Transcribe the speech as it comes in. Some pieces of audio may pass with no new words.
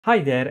Hi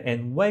there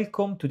and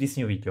welcome to this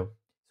new video.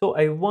 So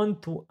I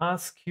want to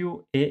ask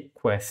you a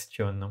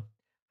question.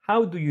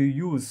 How do you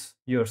use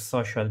your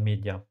social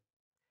media?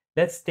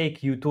 Let's take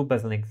YouTube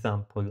as an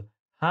example.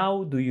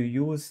 How do you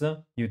use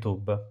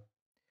YouTube?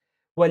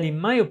 Well,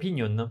 in my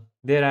opinion,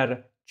 there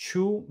are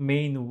two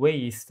main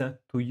ways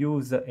to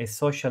use a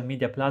social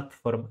media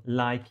platform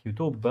like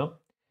YouTube.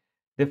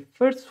 The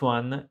first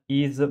one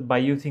is by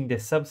using the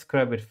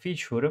subscriber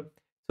feature.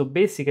 So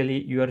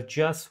basically, you are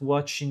just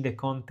watching the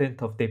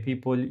content of the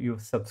people you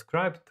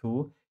subscribe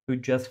to. You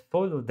just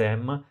follow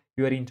them.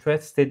 You are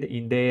interested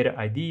in their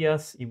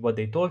ideas, in what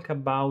they talk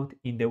about,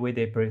 in the way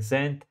they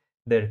present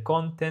their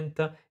content.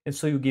 And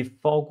so you give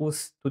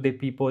focus to the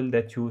people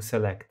that you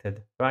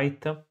selected,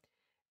 right?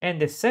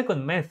 And the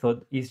second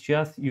method is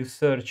just you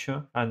search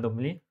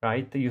randomly,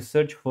 right? You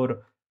search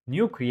for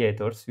new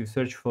creators, you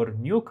search for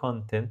new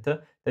content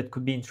that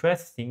could be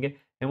interesting.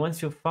 And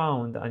once you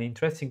found an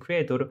interesting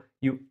creator,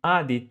 you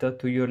add it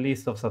to your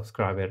list of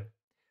subscribers,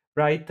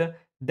 right?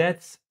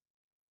 That's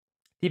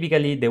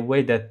typically the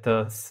way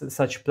that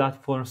such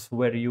platforms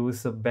were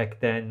used back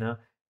then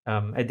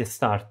at the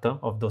start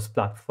of those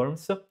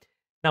platforms.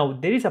 Now,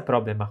 there is a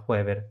problem,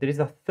 however. There is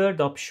a third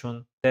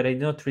option that I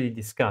did not really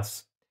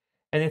discuss.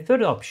 And the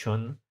third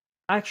option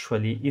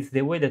actually is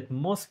the way that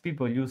most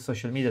people use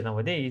social media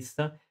nowadays.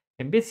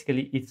 And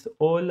basically, it's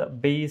all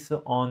based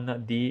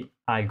on the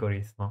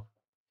algorithm.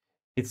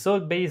 It's all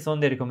based on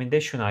the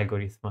recommendation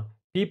algorithm.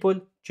 People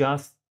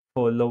just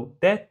follow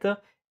that,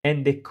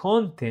 and the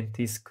content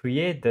is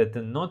created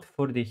not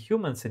for the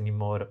humans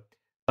anymore,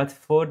 but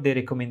for the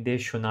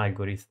recommendation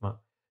algorithm.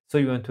 So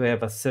you want to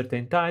have a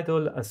certain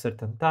title, a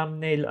certain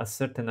thumbnail, a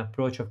certain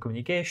approach of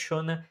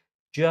communication,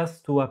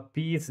 just to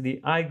appease the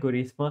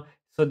algorithm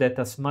so that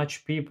as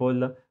much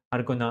people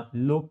are gonna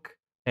look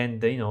and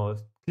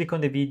click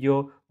on the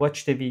video,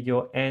 watch the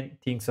video,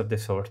 and things of the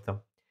sort.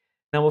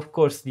 Now, of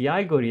course, the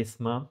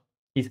algorithm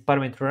is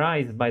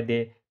parameterized by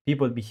the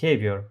people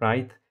behavior,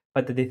 right?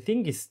 But the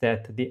thing is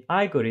that the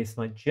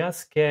algorithm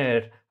just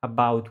care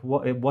about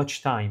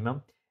watch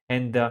time,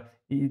 and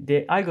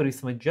the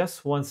algorithm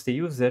just wants the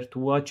user to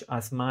watch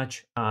as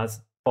much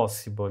as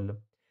possible.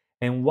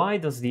 And why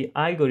does the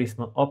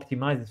algorithm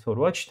optimize for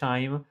watch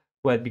time?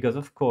 Well, because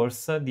of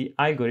course the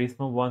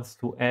algorithm wants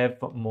to have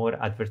more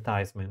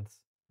advertisements,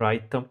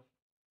 right?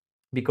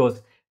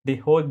 Because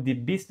the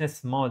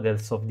business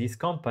models of these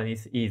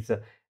companies is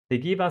they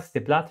give us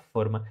the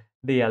platform,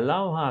 they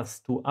allow us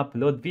to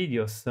upload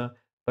videos,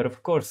 but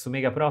of course to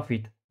make a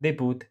profit they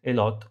put a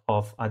lot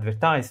of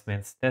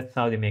advertisements. That's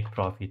how they make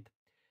profit.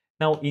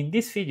 Now in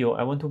this video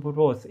I want to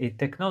propose a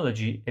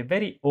technology, a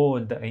very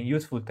old and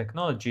useful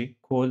technology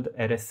called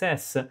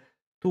RSS,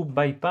 to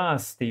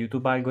bypass the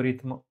YouTube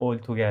algorithm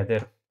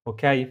altogether.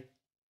 Okay,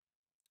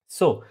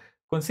 so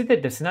consider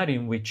the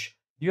scenario in which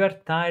you are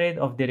tired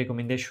of the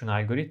recommendation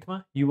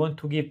algorithm, you want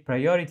to give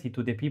priority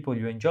to the people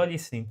you enjoy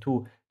listening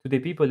to the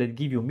people that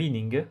give you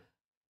meaning.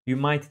 You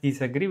might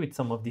disagree with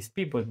some of these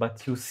people,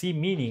 but you see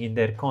meaning in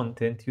their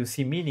content, you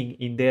see meaning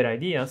in their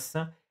ideas,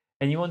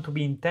 and you want to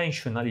be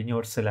intentional in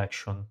your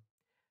selection.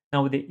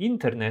 Now, the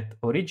internet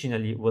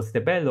originally was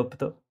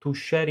developed to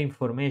share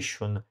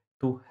information,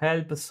 to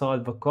help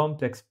solve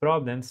complex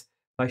problems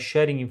by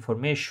sharing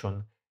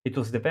information. It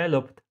was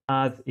developed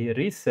as a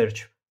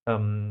research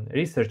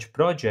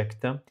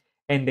project,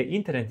 and the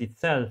internet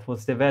itself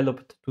was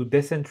developed to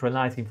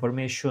decentralize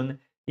information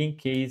in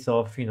case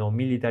of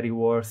military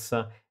wars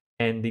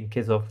and in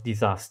case of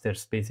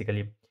disasters,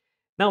 basically.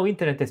 Now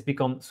internet has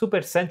become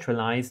super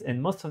centralized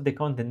and most of the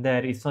content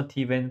there is not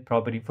even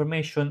proper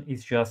information,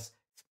 it's just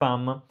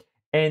spam.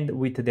 And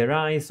with the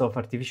rise of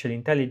artificial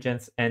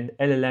intelligence and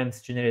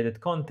LLMs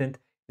generated content,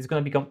 it's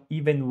going to become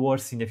even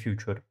worse in the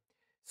future.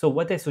 So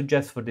what I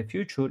suggest for the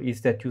future is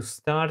that you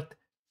start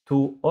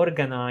to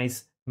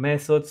organize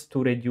methods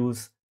to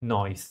reduce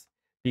noise,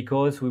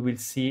 because we will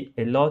see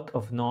a lot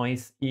of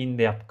noise in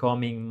the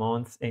upcoming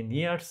months and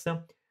years.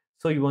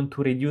 So you want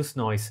to reduce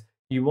noise.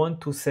 You want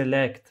to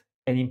select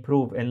and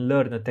improve and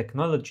learn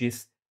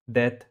technologies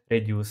that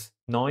reduce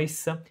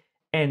noise.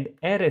 And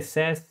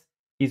RSS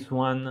is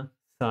one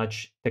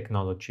such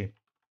technology.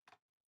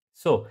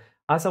 So,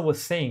 as I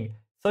was saying,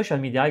 social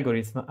media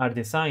algorithms are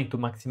designed to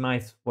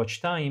maximize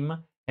watch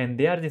time, and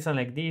they are designed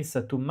like this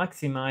to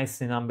maximize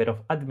the number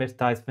of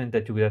advertisements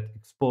that you get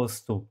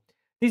exposed to.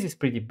 This is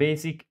pretty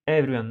basic,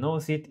 everyone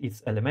knows it,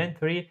 it's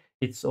elementary,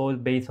 it's all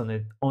based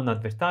on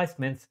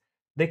advertisements.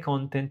 The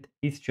content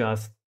is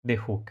just the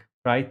hook,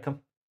 right?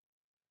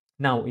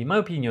 Now, in my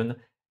opinion,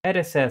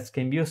 RSS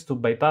can be used to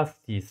bypass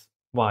this.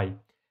 Why?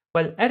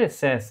 Well,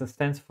 RSS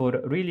stands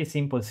for Really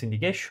Simple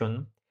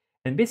Syndication,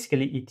 and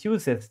basically it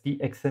uses the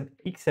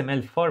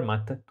XML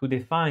format to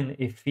define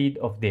a feed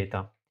of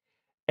data.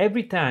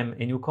 Every time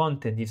a new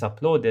content is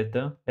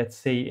uploaded, let's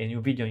say a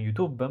new video on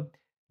YouTube,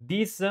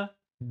 this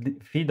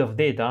feed of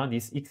data,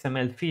 this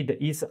XML feed,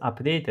 is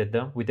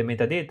updated with the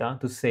metadata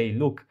to say,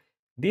 look,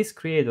 this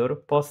creator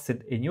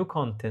posted a new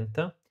content,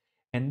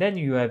 and then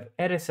you have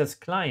RSS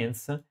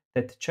clients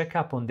that check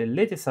up on the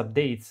latest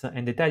updates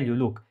and they tell you,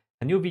 look,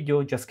 A new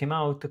video just came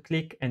out,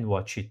 click and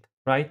watch it,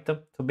 right?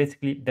 So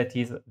basically that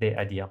is the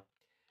idea.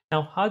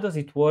 Now, how does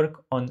it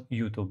work on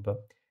YouTube?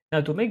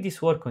 Now, to make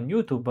this work on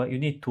YouTube, you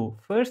need to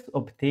first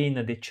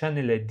obtain the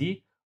channel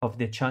ID of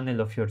the channel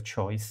of your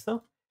choice.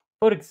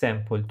 For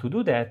example, to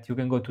do that, you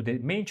can go to the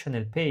main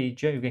channel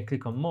page, you can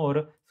click on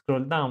More,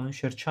 scroll down,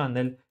 Share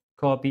Channel,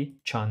 copy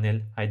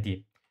channel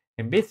ID.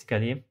 And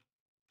basically,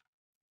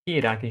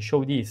 here I can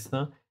show this.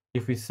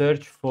 If we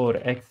search for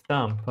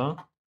examp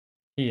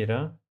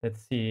here,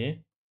 let's see.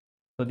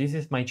 So this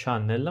is my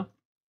channel.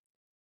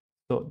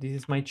 So this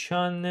is my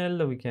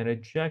channel. We can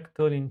reject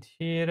all in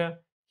here.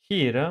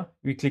 Here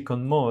we click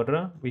on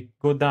more, we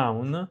go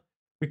down,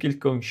 we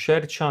click on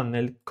share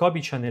channel,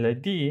 copy channel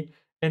ID,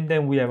 and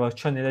then we have our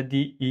channel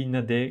ID in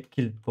the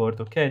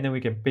clipboard. Okay, and then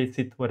we can paste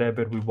it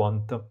wherever we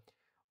want.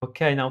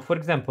 Okay, now for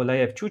example, I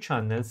have two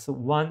channels,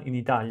 one in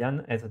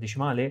Italian as a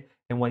decimale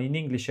and one in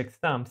English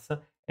exams,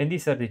 and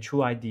these are the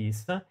two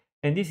IDs.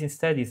 And this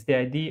instead is the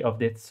ID of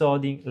the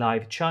Zodding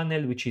live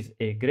channel, which is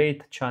a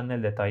great channel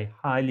that I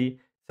highly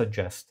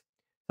suggest.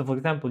 So for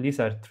example,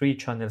 these are three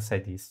channels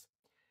IDs.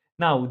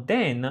 Now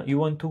then you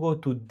want to go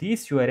to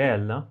this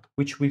URL,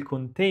 which will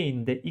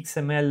contain the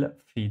XML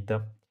feed.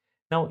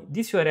 Now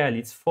this URL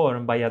is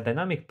formed by a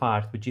dynamic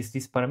part, which is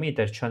this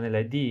parameter channel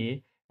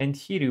ID, and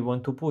here you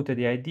want to put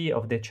the ID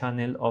of the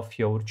channel of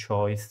your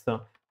choice.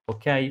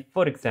 Okay,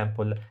 for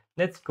example,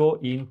 let's go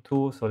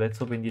into, so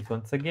let's open this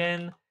once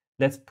again.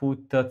 Let's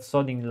put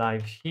Zodding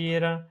live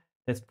here.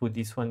 Let's put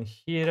this one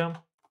here.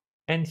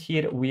 And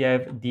here we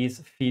have this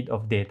feed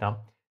of data.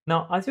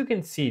 Now, as you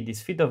can see,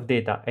 this feed of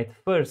data at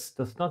first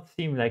does not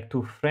seem like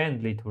too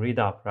friendly to read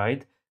up,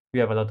 right? We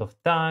have a lot of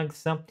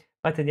tags,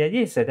 but the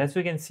idea is that as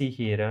we can see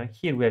here,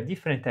 here we have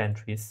different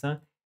entries,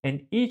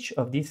 and each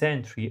of these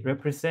entries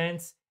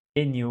represents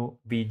a new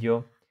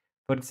video.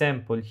 For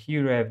example,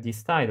 here you have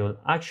this title,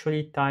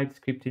 actually typed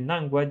scripting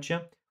language,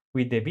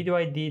 with the video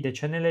ID, the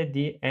channel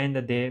ID,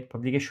 and the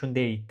publication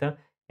date,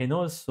 and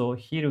also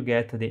here you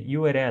get the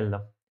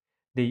URL.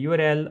 The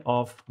URL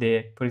of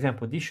the, for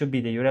example, this should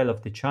be the URL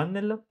of the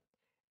channel,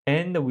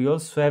 and we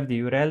also have the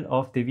URL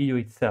of the video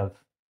itself,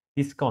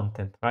 this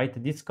content,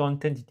 right? This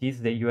content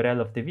is the URL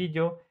of the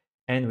video,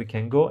 and we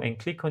can go and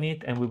click on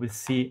it and we will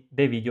see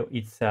the video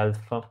itself.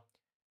 So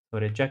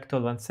reject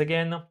all once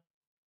again,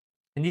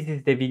 and this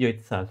is the video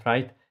itself,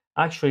 right?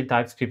 Actually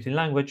typed scripting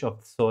language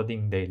of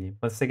Zodding Daily.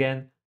 Once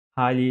again,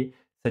 highly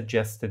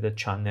suggested the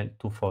channel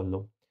to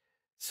follow.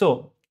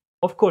 So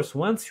of course,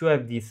 once you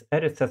have this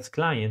RSS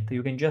client,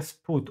 you can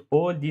just put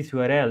all these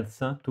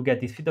URLs to get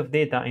this feed of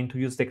data and to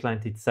use the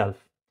client itself.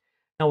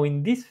 Now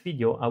in this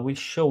video, I will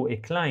show a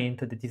client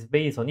that is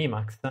based on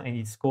Emacs and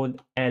it's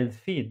called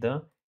elfeed.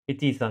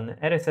 It is an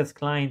RSS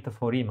client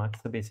for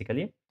Emacs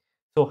basically.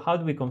 So how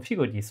do we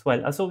configure this?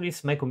 Well, as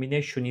always, my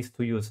combination is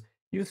to use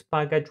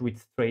package with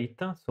straight.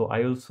 So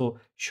I also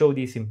show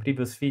this in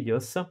previous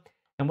videos.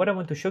 And what I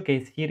want to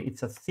showcase here,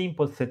 it's a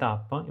simple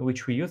setup in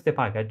which we use the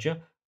package,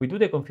 we do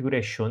the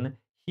configuration.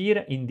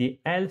 Here in the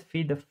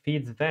elfeed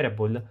feeds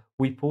variable,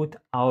 we put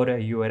our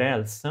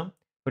URLs.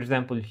 For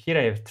example, here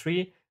I have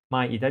three,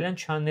 my Italian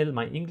channel,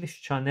 my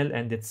English channel,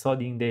 and the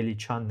Zodding Daily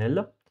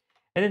channel.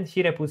 And then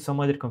here I put some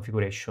other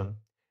configuration.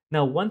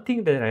 Now, one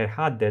thing that I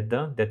added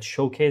that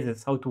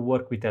showcases how to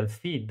work with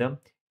elfeed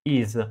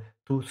is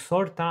to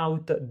sort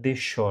out the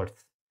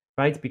shorts,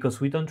 right?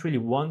 Because we don't really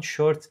want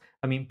shorts.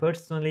 I mean,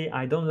 personally,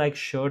 I don't like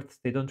shorts.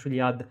 They don't really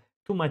add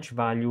too much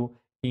value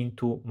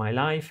into my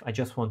life. I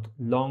just want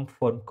long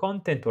form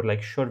content or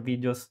like short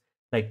videos,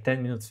 like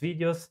 10 minutes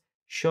videos.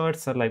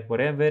 Shorts are like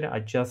whatever. I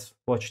just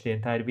watch the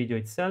entire video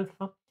itself.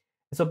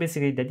 So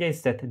basically the idea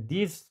is that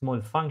this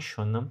small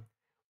function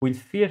will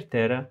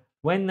filter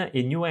when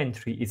a new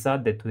entry is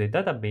added to the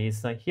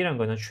database. Here I'm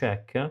going to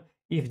check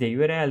if the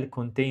URL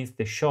contains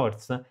the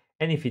shorts,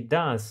 and if it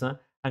does,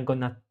 I'm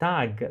going to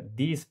tag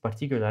this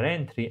particular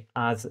entry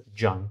as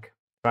junk,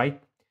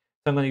 right?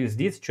 So I'm going to use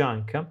this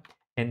junk,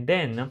 and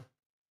then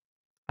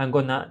I'm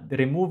going to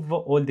remove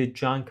all the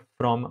junk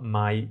from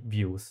my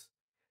views.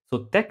 So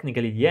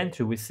technically the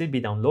entry will still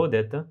be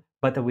downloaded,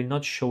 but I will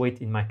not show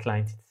it in my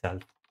client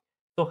itself.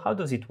 So how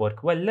does it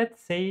work? Well,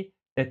 let's say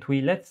that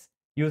let's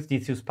use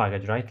this use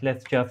package, right?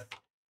 Let's just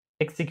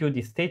execute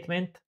this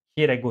statement.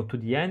 Here I go to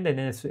the end and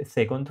then I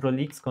say Control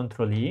X,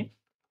 Control E.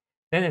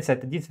 Then I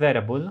set this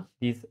variable,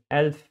 this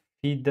elf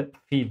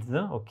feeds,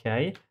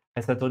 okay.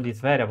 I set all these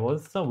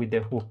variables with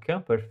the hook,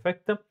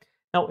 perfect.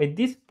 Now at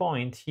this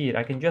point here,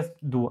 I can just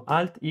do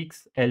Alt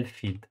X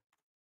elfeed,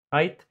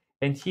 right?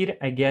 And here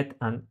I get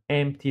an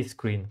empty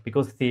screen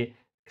because the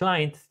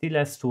client still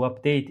has to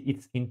update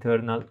its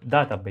internal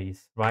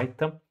database, right?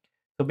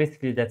 So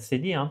basically that's the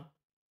idea.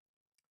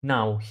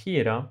 Now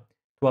here,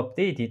 to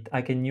update it,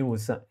 I can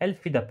use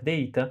elfeed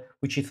update,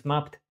 which is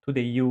mapped to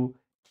the U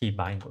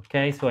keybind,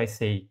 okay? So I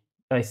say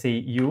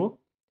U,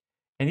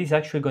 and this is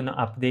actually going to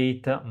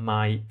update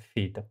my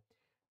feed.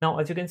 Now,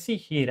 as you can see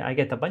here, I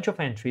get a bunch of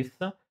entries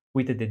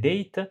with the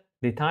date,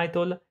 the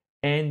title,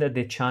 and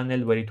the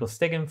channel where it was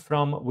taken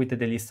from with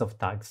the list of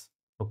tags,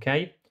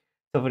 okay?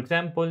 So for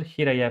example,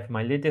 here I have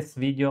my latest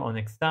video on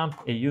Xstamp,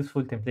 a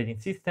useful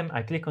templating system.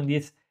 I click on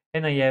this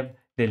and I have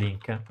the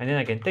link. And then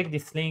I can take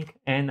this link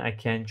and I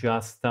can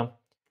just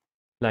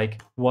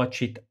like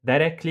watch it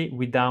directly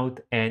without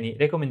any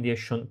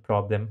recommendation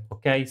problem.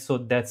 Okay, so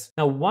that's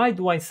now why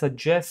do I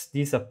suggest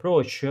this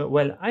approach?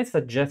 Well, I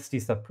suggest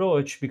this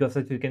approach because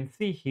as you can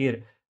see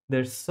here,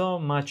 there's so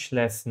much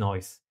less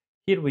noise.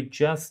 Here we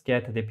just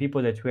get the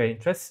people that we are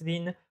interested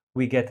in.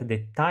 We get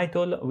the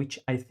title, which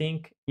I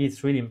think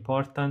is really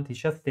important. It's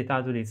just the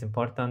title is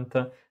important.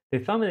 The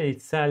thumbnail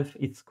itself,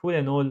 it's cool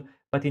and all,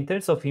 but in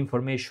terms of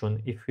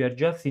information, if we are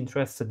just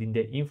interested in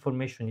the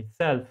information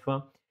itself,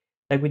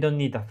 like we don't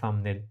need a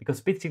thumbnail because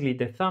basically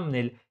the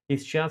thumbnail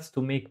is just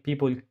to make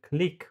people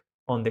click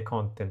on the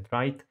content,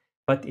 right?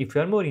 But if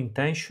you are more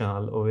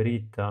intentional over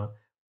it,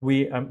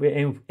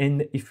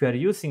 and if you are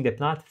using the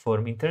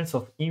platform in terms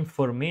of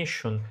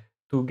information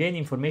to gain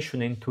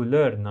information and to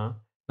learn,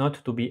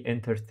 not to be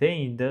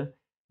entertained,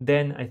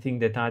 then I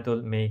think the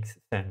title makes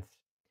sense.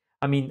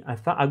 I mean,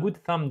 a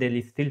good thumbnail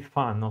is still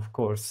fun, of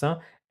course,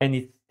 and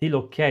it's still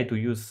okay to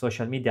use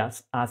social media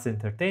as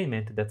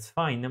entertainment. That's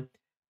fine.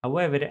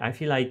 However, I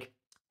feel like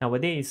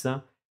nowadays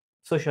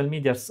social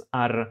medias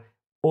are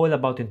all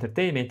about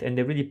entertainment and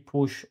they really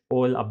push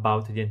all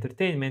about the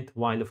entertainment,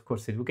 while of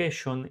course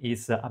education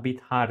is a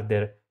bit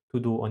harder to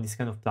do on these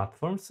kind of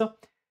platforms.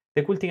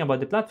 The cool thing about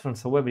the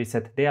platforms, however, is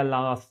that they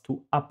allow us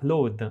to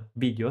upload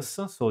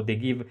videos, so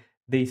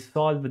they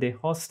solve the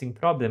hosting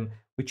problem,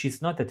 which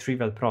is not a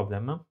trivial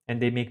problem,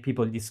 and they make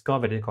people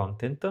discover the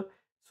content.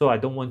 So I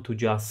don't want to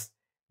just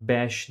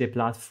bash the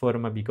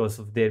platform because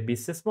of their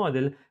business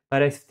model,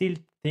 but I still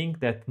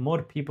think that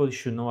more people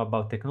should know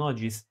about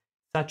technologies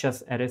such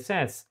as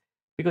RSS,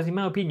 because in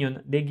my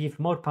opinion, they give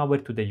more power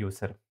to the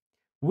user.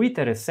 With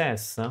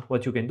RSS,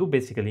 what you can do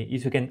basically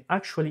is you can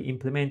actually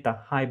implement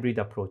a hybrid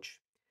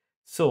approach.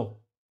 So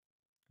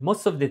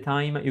most of the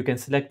time you can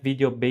select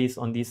video based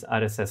on this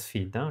RSS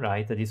feed,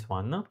 right? This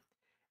one.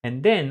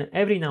 And then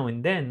every now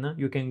and then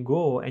you can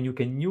go and you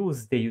can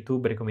use the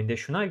YouTube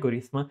recommendation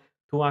algorithm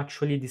to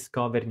actually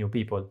discover new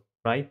people,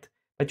 right?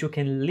 But you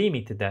can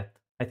limit that.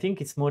 I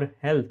think it's more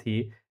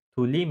healthy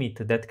to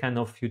limit that kind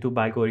of YouTube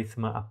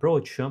algorithm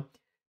approach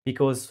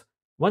because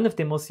one of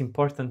the most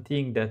important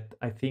thing that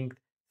I think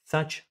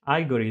such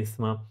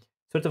algorithm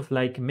sort of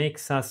like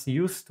makes us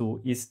used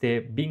to is the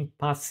being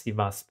passive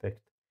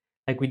aspect.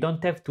 Like we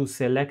don't have to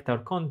select our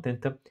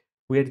content,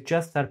 we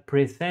just are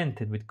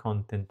presented with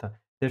content.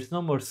 There's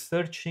no more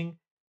searching,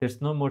 there's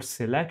no more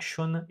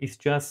selection, it's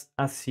just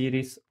a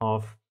series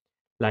of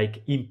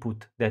like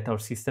input that our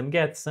system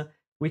gets,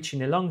 which in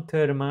the long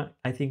term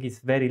I think is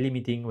very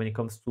limiting when it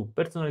comes to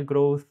personal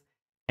growth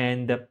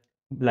and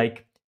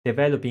like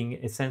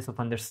developing a sense of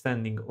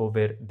understanding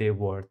over the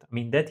world. I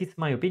mean, that is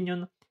my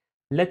opinion.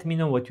 Let me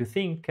know what you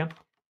think.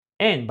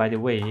 And by the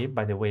way,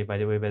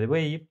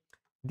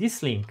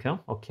 this link,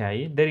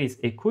 okay, there is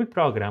a cool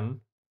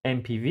program,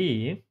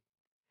 MPV,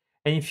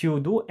 and if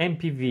you do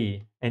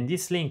MPV and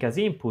this link as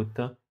input,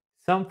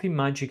 something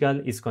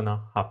magical is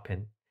gonna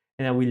happen.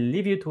 And I will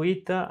leave you to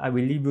it. I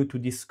will leave you to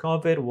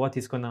discover what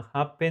is gonna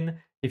happen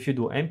if you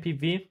do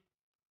MPV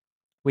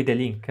with a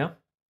link.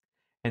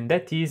 And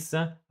that is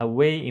a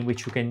way in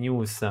which you can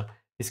use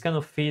this kind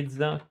of feeds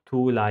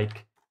to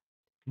like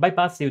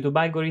bypass the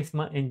YouTube algorithm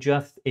and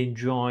just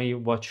enjoy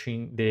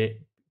watching the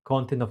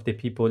content of the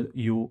people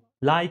you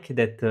like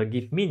that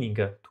give meaning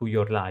to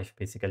your life,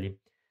 basically.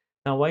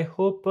 Now, I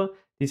hope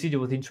this video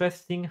was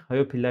interesting. I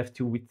hope it left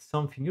you with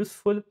something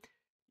useful.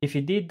 If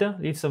you did,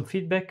 leave some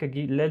feedback.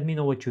 Let me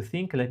know what you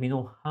think. Let me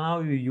know how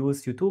you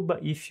use YouTube,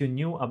 if you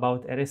knew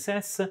about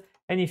RSS,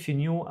 and if you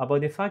knew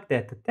about the fact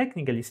that,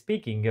 technically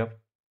speaking,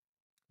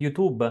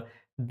 YouTube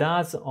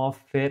does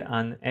offer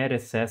an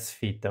RSS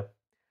feed.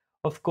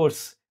 Of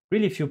course,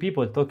 really few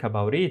people talk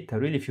about it,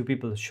 really few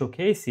people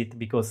showcase it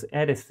because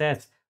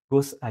RSS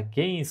goes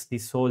against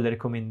this whole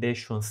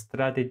recommendation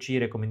strategy,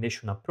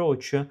 recommendation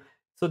approach.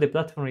 So the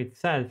platform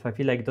itself, I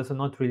feel like, does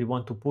not really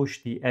want to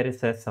push the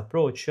RSS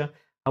approach.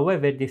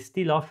 However, they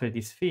still offer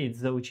these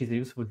feeds, which is a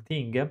useful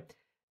thing.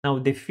 Now,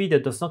 the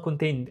feed does not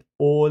contain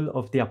all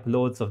of the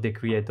uploads of the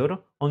creator,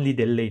 only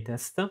the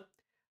latest.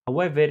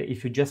 However,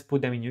 if you just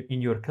put them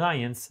in your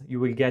clients,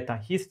 you will get a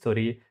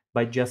history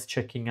by just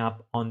checking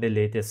up on the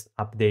latest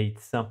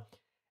updates.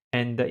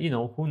 And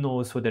who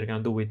knows what they're going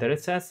to do with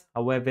RSS.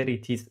 However,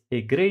 it is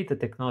a great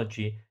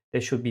technology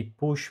that should be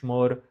pushed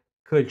more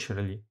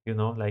culturally,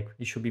 like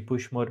it should be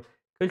pushed more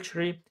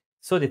culturally.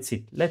 So that's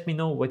it. Let me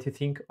know what you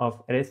think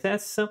of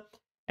RSS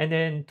and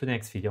then to the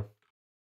next video.